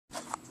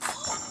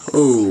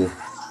Oh,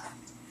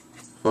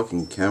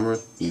 fucking camera.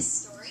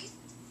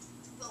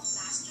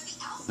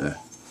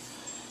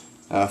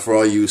 Yeah. For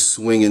all you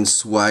swinging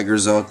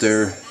swaggers out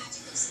there,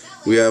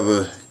 we have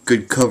a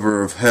good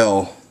cover of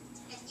Hell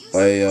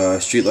by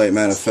Streetlight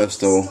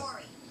Manifesto,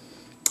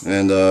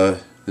 and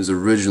is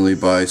originally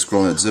by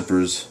Scrollnet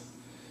Zippers,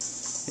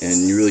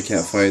 and you really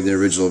can't find the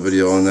original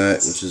video on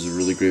that, which is a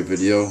really great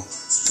video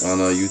on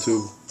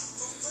YouTube.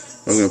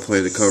 I'm gonna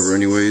play the cover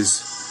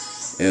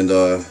anyways, and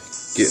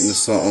get into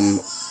something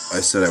I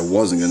said I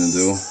wasn't gonna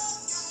do,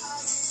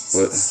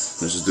 but let's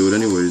just do it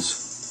anyways.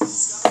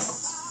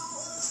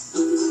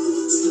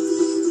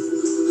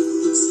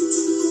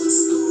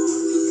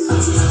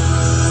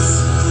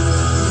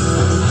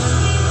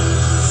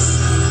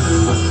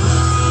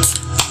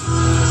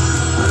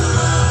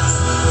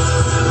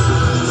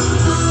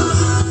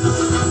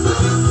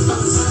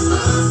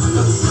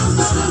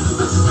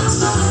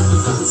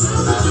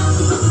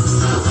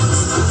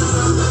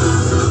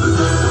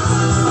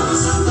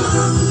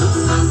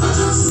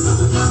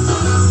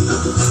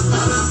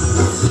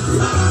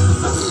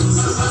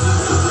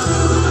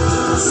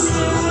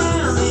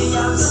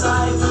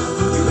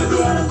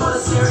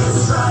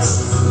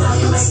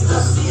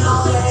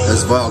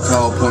 As Vile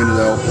Kyle pointed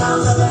out,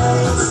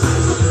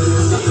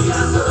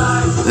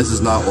 this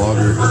is not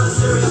water.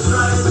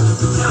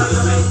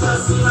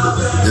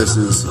 This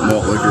is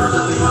malt liquor.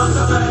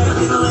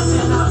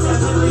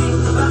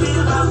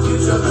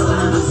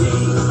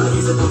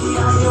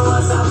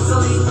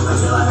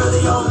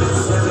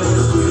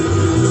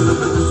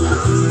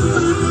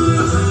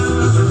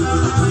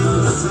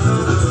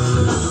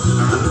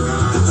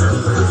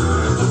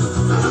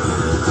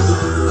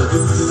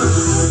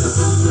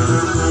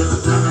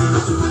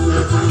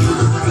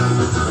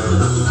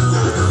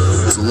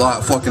 It's a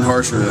lot fucking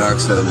harsher than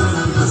Accent.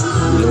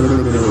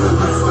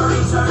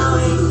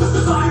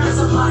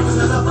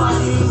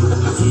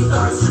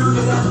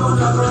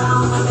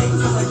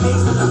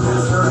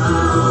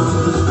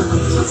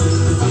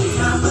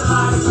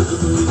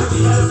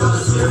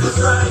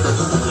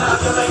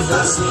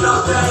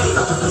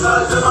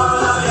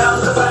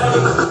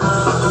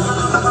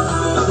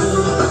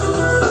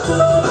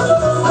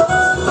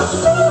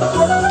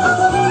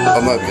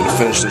 I'm not gonna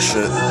finish this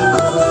shit.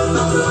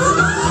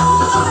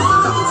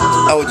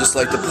 I would just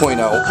like to point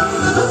out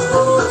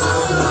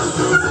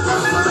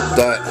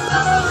that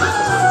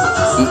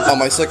on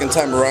my second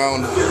time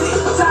around,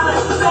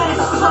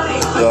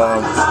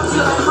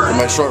 in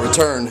my short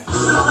return,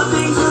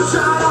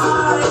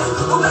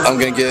 I'm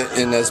gonna get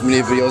in as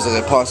many videos as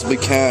I possibly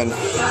can,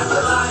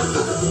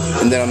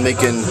 and then I'm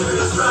making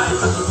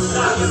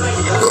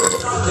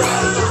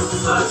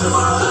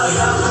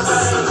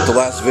the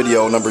last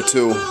video, number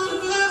 2.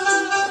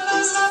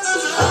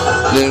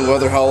 And then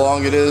whether how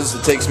long it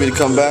takes me to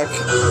come back,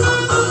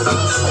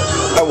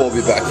 I will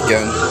be back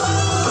again.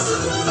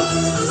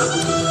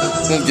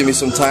 Then give me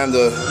some time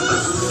to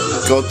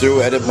go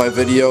through, edit my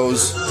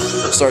videos,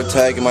 start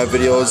tagging my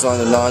videos on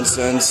the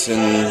nonsense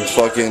and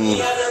fucking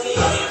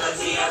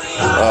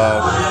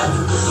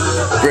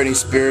Britney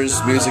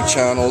Spears music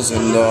channels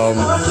and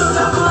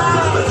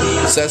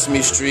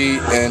Sesame Street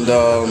and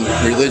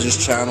religious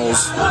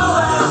channels,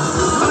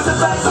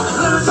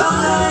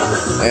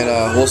 and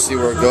we'll see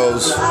where it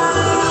goes.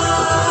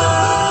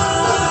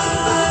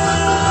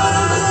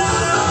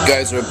 You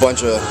guys are a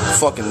bunch of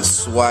fucking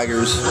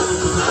swaggers.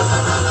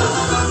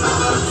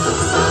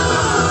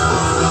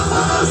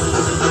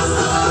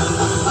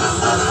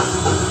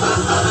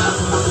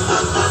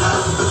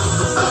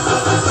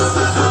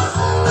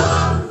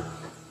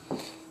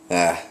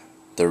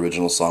 The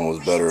original song was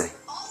better.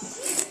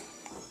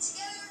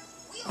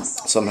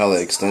 Somehow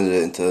they extended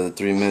it into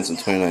 3 minutes and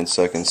 29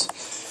 seconds.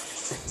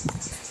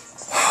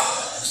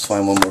 Let's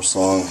find one more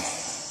song.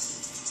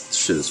 This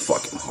shit is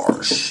fucking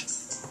harsh.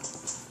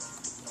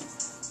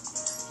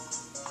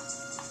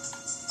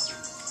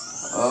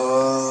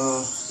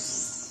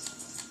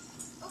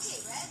 Okay,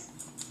 Red.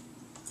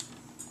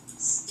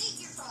 State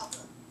your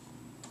problem.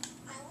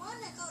 I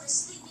wanna go to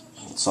Sleeping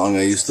Beauty. Song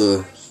I used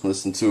to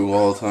listen to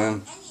all the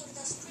time.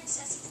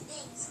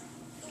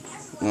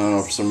 I don't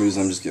know, for some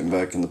reason I'm just getting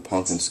back into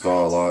punk and ska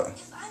a lot.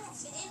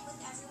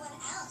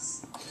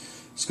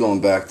 Just going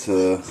back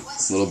to a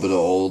little bit of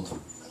old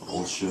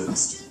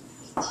shit.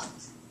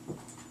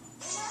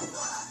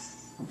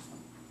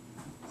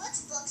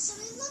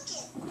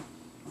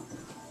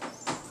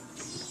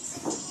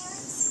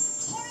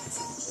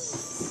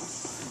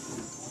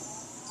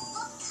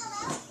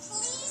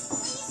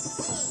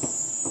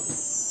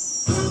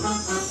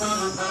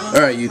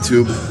 Alright,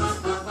 YouTube.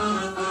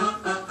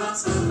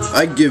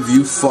 I give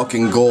you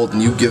fucking gold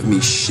and you give me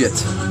shit.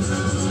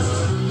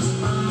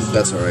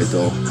 That's alright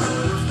though.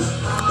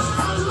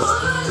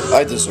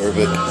 I deserve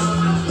it.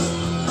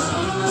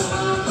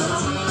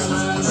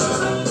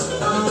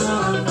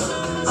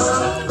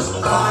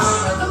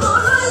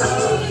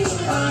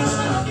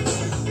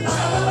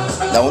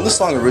 Now when this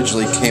song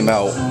originally came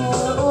out,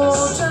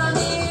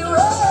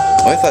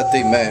 what I thought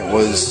they meant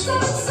was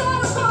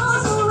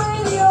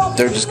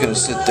they're just gonna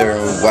sit there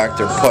and whack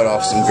their butt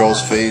off some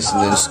girl's face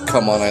and then just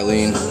come on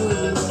Eileen.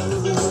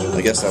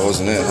 I guess that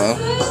wasn't it, huh?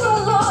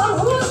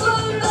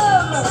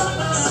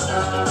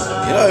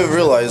 You know, I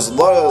realized a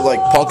lot of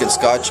like punk and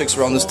ska chicks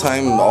around this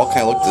time all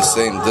kind of look the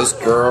same. This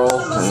girl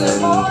and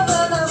then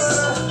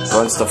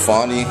Gwen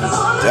Stefani,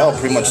 they all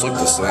pretty much look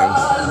the same.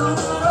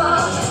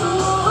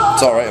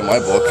 It's alright in my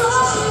book.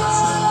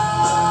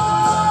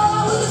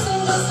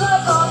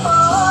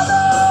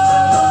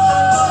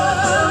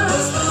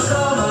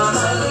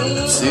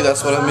 See,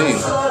 that's what I mean.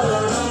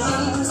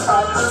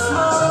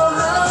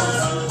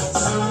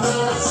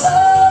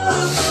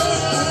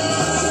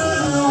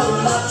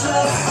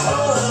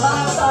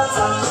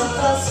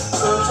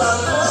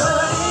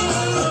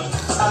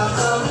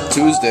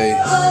 Tuesday,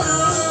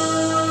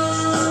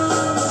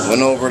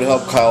 went over to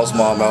help Kyle's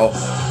mom out.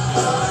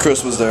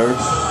 Chris was there.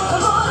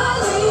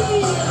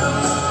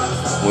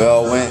 We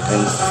all went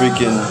and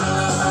freaking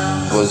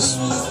was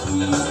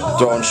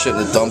throwing shit in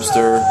the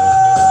dumpster.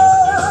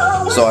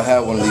 So I had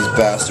one of these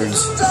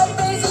bastards.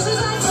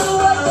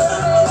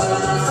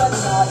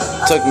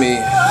 Took me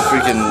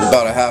freaking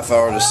about a half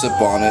hour to sip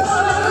on it.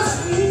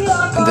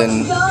 And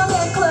then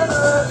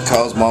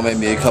Kyle's mom made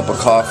me a cup of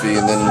coffee,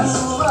 and then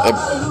I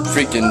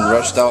freaking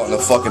rushed out in a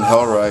fucking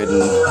hell ride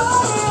and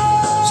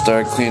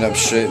started cleaning up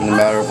shit in a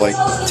matter of like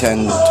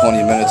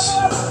 10-20 minutes.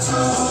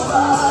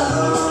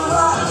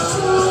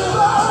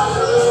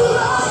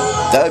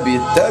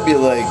 That'd be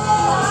like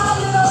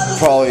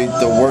probably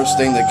the worst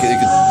thing that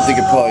they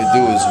could probably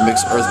do is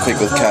mix Earthquack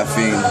with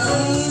caffeine.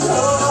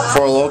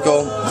 For a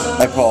Loco,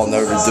 I probably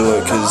never do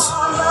it because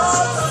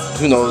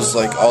who knows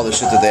like all the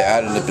shit that they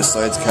add in it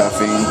besides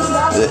caffeine.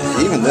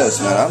 Even this,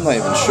 man, I'm not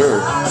even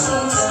sure.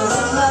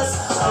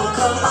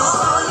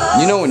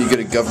 You know when you get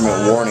a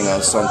government warning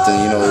on something,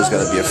 you know there's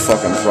gotta be a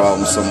fucking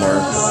problem somewhere.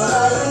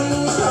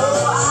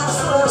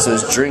 It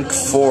says Drink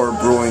 4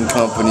 Brewing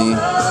Company.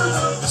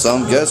 So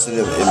I'm guessing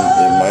it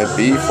might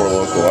be for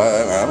Loco.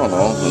 I don't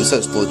know. It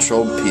says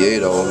Latrobe, PA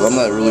though. I'm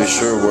not really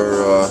sure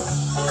where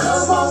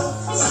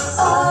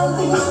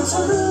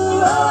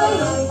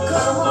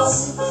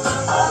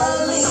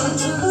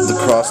the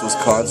Cross,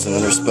 Wisconsin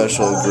under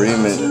special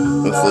agreement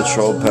with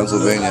Latrobe,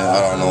 Pennsylvania.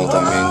 I don't know what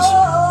that means.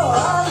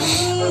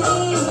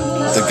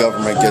 The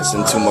government gets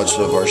in too much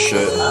of our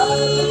shit.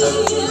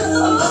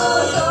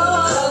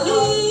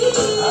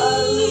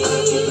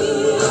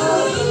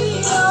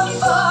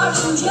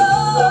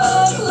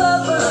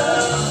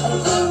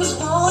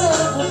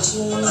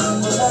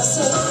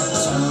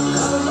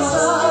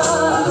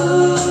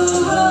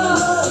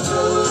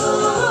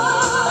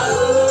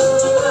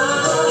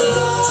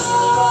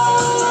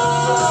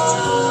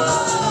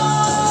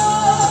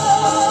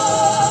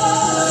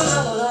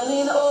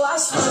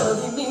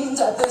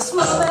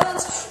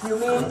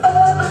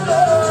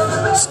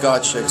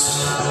 Scott chicks,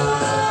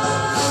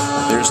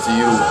 here's to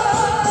you.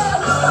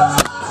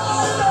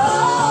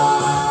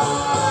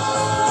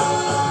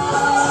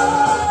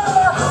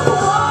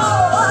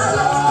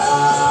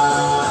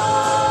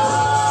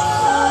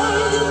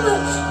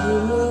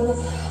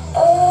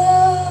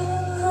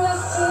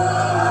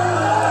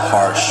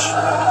 Harsh.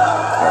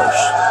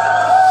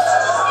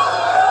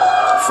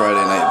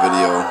 Friday night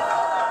video.